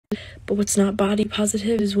But what's not body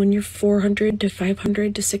positive is when you're 400 to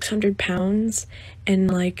 500 to 600 pounds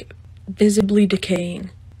and like visibly decaying.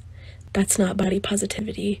 That's not body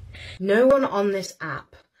positivity. No one on this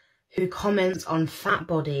app who comments on fat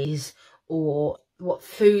bodies or what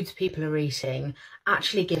foods people are eating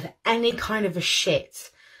actually give any kind of a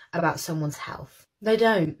shit about someone's health. They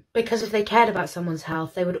don't. Because if they cared about someone's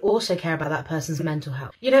health, they would also care about that person's mental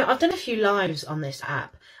health. You know, I've done a few lives on this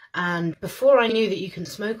app, and before I knew that you can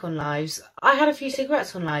smoke on lives, I had a few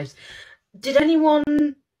cigarettes on lives. Did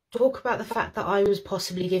anyone talk about the fact that I was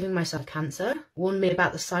possibly giving myself cancer? Warn me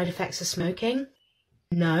about the side effects of smoking?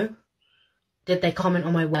 No. Did they comment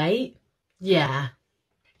on my weight? Yeah.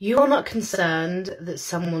 You are not concerned that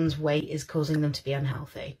someone's weight is causing them to be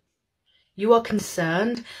unhealthy. You are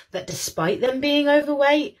concerned that despite them being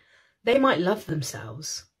overweight, they might love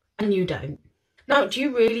themselves, and you don't. Now, do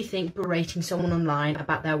you really think berating someone online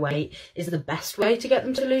about their weight is the best way to get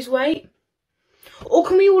them to lose weight? Or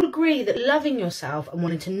can we all agree that loving yourself and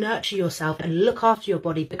wanting to nurture yourself and look after your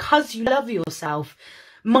body because you love yourself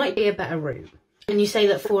might be a better route? And you say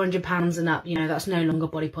that 400 pounds and up, you know, that's no longer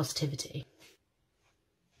body positivity.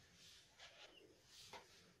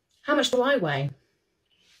 How much do I weigh?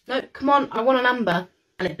 No, come on, I want a number,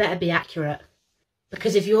 and it better be accurate.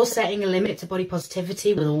 Because if you're setting a limit to body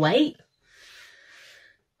positivity with a weight,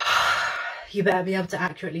 you better be able to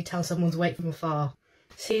accurately tell someone's weight from afar.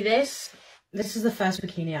 See this? This is the first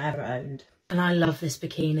bikini I ever owned. And I love this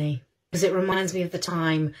bikini because it reminds me of the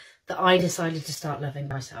time that I decided to start loving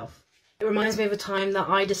myself. It reminds me of a time that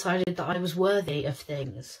I decided that I was worthy of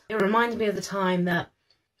things. It reminds me of the time that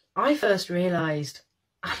I first realised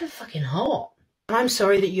I look fucking hot. And I'm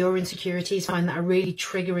sorry that your insecurities find that a really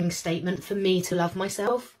triggering statement for me to love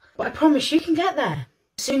myself. But I promise you can get there.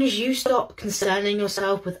 As soon as you stop concerning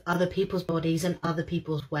yourself with other people's bodies and other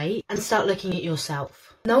people's weight and start looking at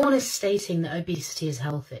yourself. No one is stating that obesity is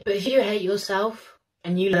healthy. But if you hate yourself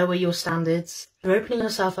and you lower your standards, you're opening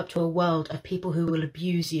yourself up to a world of people who will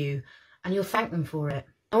abuse you and you'll thank them for it.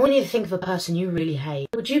 I want you to think of a person you really hate.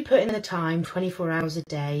 Would you put in the time 24 hours a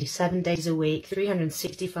day, 7 days a week,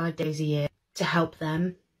 365 days a year to help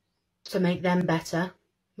them, to make them better?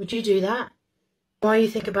 Would you do that? While you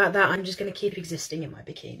think about that, I'm just going to keep existing in my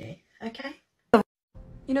bikini, okay?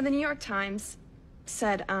 You know, the New York Times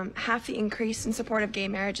said half the increase in support of gay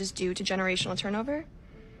marriage is due to generational turnover.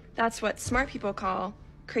 That's what smart people call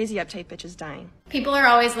crazy uptight bitches dying. People are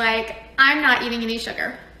always like, I'm not eating any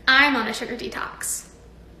sugar. I'm on a sugar detox.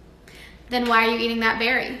 Then why are you eating that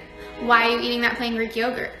berry? Why are you eating that plain Greek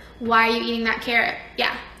yogurt? Why are you eating that carrot?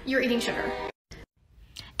 Yeah, you're eating sugar.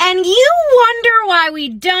 And you wonder why we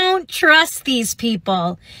don't trust these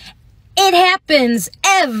people. It happens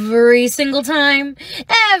every single time.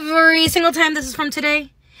 Every single time. This is from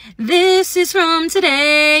today. This is from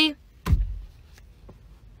today.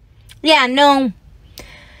 Yeah, no.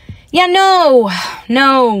 Yeah,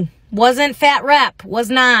 no. Wasn't fat rep. Was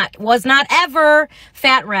not ever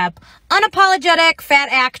fat rep. Unapologetic fat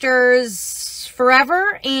actors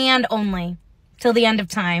forever and only. Till the end of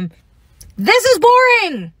time. This is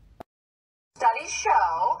boring! Studies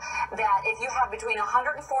show that if you have between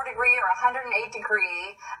 104 degree or 108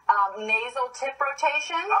 degree nasal tip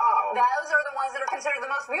rotation, those are the ones that are considered the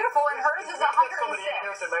most beautiful, and hers is 106. Somebody in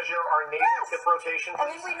here to measure our nasal tip rotation. I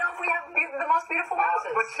mean, we know if we have the most beautiful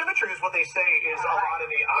noses. But symmetry is what they say is a lot in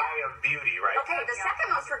the eye of beauty, right? Okay, the second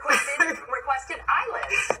most requested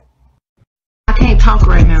eyelids. I can't talk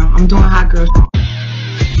right now. I'm doing hot girl talk.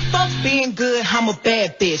 Fuck being good, I'm a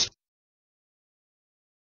bad bitch.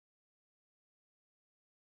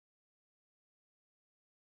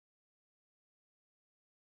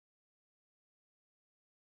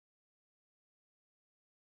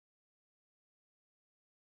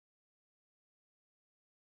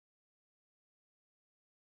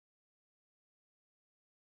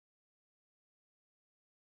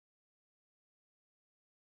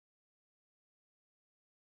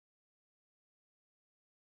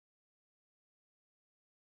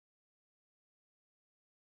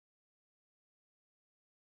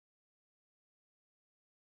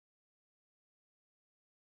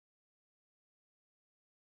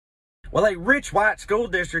 Well, a rich white school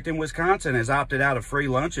district in Wisconsin has opted out of free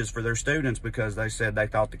lunches for their students because they said they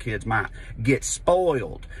thought the kids might get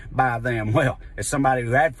spoiled by them. Well, as somebody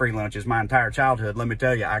who had free lunches my entire childhood, let me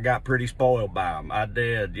tell you, I got pretty spoiled by them. I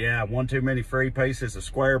did. Yeah, one too many free pieces of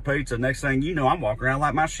square pizza. Next thing you know, I'm walking around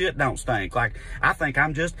like my shit don't stink. Like, I think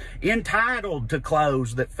I'm just entitled to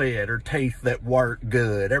clothes that fit or teeth that work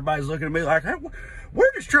good. Everybody's looking at me like, hey, where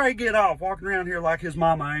does Trey get off walking around here like his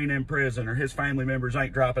mama ain't in prison or his family members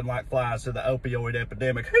ain't dropping like flies to the opioid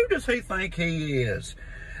epidemic? Who does he think he is?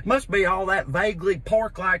 Must be all that vaguely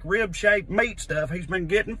pork-like rib-shaped meat stuff he's been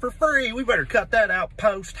getting for free. We better cut that out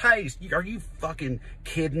post-haste. Are you fucking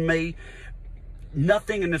kidding me?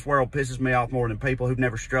 Nothing in this world pisses me off more than people who've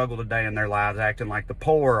never struggled a day in their lives acting like the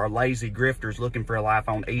poor or lazy grifters looking for a life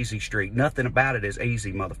on easy street. Nothing about it is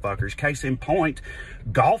easy, motherfuckers. Case in point,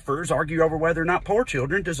 golfers argue over whether or not poor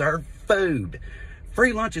children deserve food.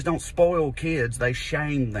 Free lunches don't spoil kids, they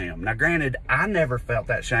shame them. Now granted, I never felt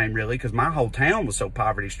that shame really because my whole town was so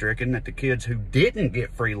poverty stricken that the kids who didn't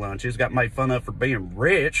get free lunches got made fun of for being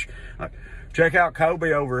rich. Like, check out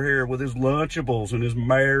Kobe over here with his Lunchables and his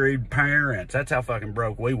married parents. That's how fucking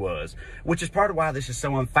broke we was. Which is part of why this is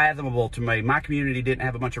so unfathomable to me. My community didn't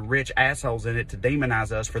have a bunch of rich assholes in it to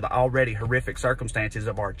demonize us for the already horrific circumstances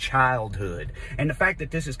of our childhood. And the fact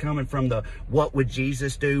that this is coming from the what would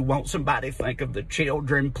Jesus do, won't somebody think of the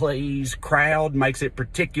children please crowd makes it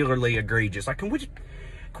particularly egregious. Like, can we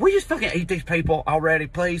just fucking eat these people already,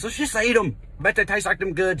 please? Let's just eat them. Bet they taste like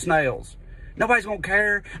them good snails. Nobody's gonna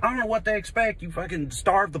care. I don't know what they expect. You fucking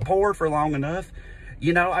starve the poor for long enough.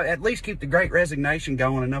 You know, at least keep the Great Resignation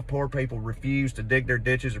going. Enough poor people refuse to dig their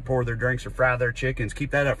ditches or pour their drinks or fry their chickens.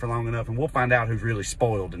 Keep that up for long enough and we'll find out who's really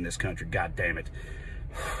spoiled in this country. God damn it.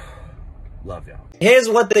 Love y'all. Here's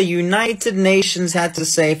what the United Nations had to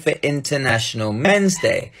say for International Men's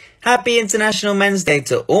Day. Happy International Men's Day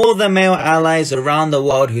to all the male allies around the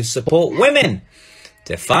world who support women.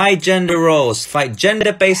 Defy gender roles, fight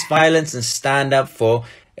gender-based violence, and stand up for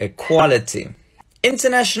equality.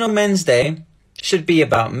 International Men's Day should be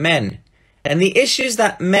about men and the issues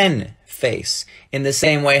that men face, in the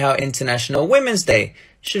same way how International Women's Day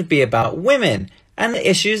should be about women and the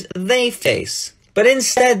issues they face. But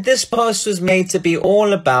instead, this post was made to be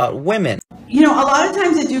all about women. You know, a lot of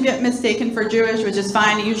times I do get mistaken for Jewish, which is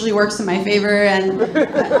fine. It usually works in my favor. And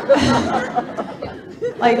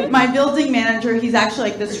like my building manager, he's actually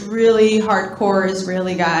like this really hardcore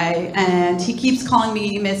Israeli guy. And he keeps calling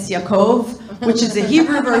me Miss Yaakov, which is a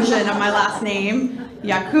Hebrew version of my last name,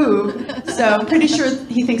 Yaakov. So I'm pretty sure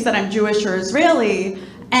he thinks that I'm Jewish or Israeli.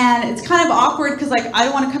 And it's kind of awkward because like I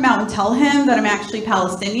don't want to come out and tell him that I'm actually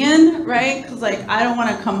Palestinian, right? Because like I don't want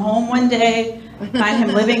to come home one day, find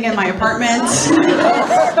him living in my apartment.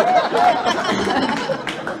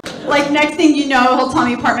 Like next thing you know, he'll tell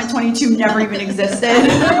me apartment 22 never even existed.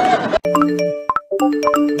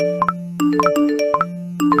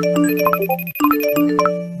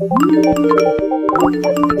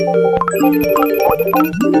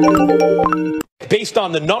 Based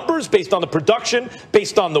on the numbers, based on the production,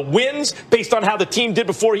 based on the wins, based on how the team did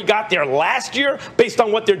before he got there last year, based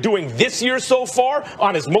on what they're doing this year so far,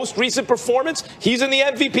 on his most recent performance, he's in the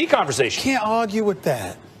MVP conversation. Can't argue with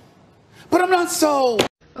that. But I'm not so...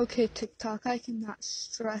 Okay, TikTok, I cannot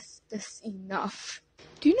stress this enough.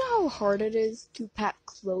 Do you know how hard it is to pack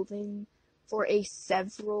clothing for a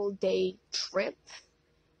several-day trip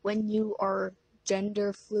when you are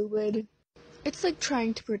gender fluid? It's like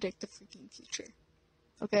trying to predict the freaking future.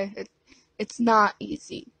 Okay? It's not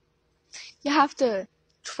easy. You have to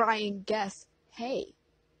try and guess, hey,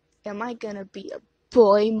 am I gonna be a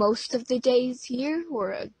boy most of the days here,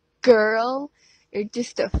 or a girl, or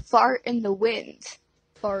just a fart in the wind?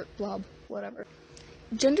 Fart, blob, whatever.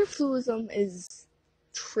 Gender fluidism is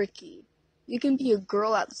tricky. You can be a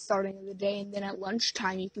girl at the starting of the day, and then at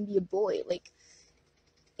lunchtime you can be a boy. Like,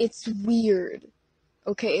 it's weird.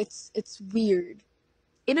 Okay, it's weird.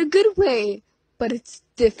 In a good way, but it's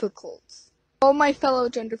difficult. All my fellow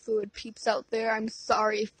gender fluid peeps out there, I'm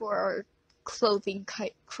sorry for our clothing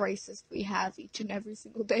crisis we have each and every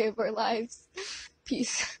single day of our lives.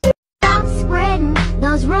 Peace. Stop spreading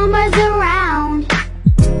those rumors around.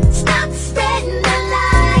 Stop spreading the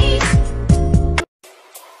lies.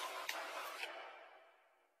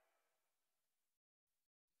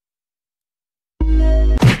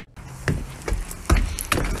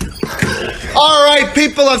 Alright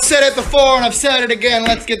people, I've said it before and I've said it again.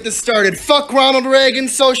 Let's get this started. Fuck Ronald Reagan,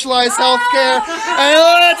 socialize healthcare, and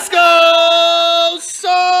let's go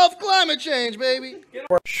solve climate change, baby.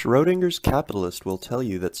 Schrodinger's capitalist will tell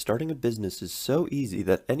you that starting a business is so easy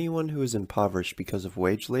that anyone who is impoverished because of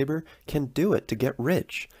wage labor can do it to get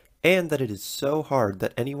rich, and that it is so hard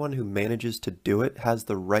that anyone who manages to do it has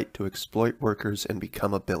the right to exploit workers and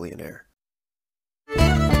become a billionaire.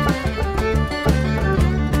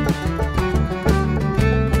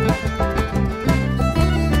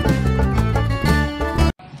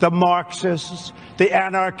 The Marxists, the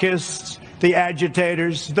anarchists, the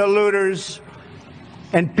agitators, the looters,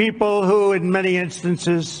 and people who, in many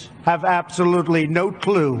instances, have absolutely no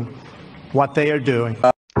clue what they are doing.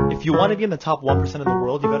 If you want to be in the top 1% of the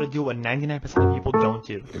world, you gotta do what 99% of people don't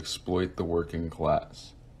do. Exploit the working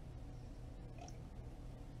class.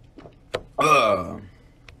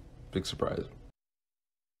 Big surprise.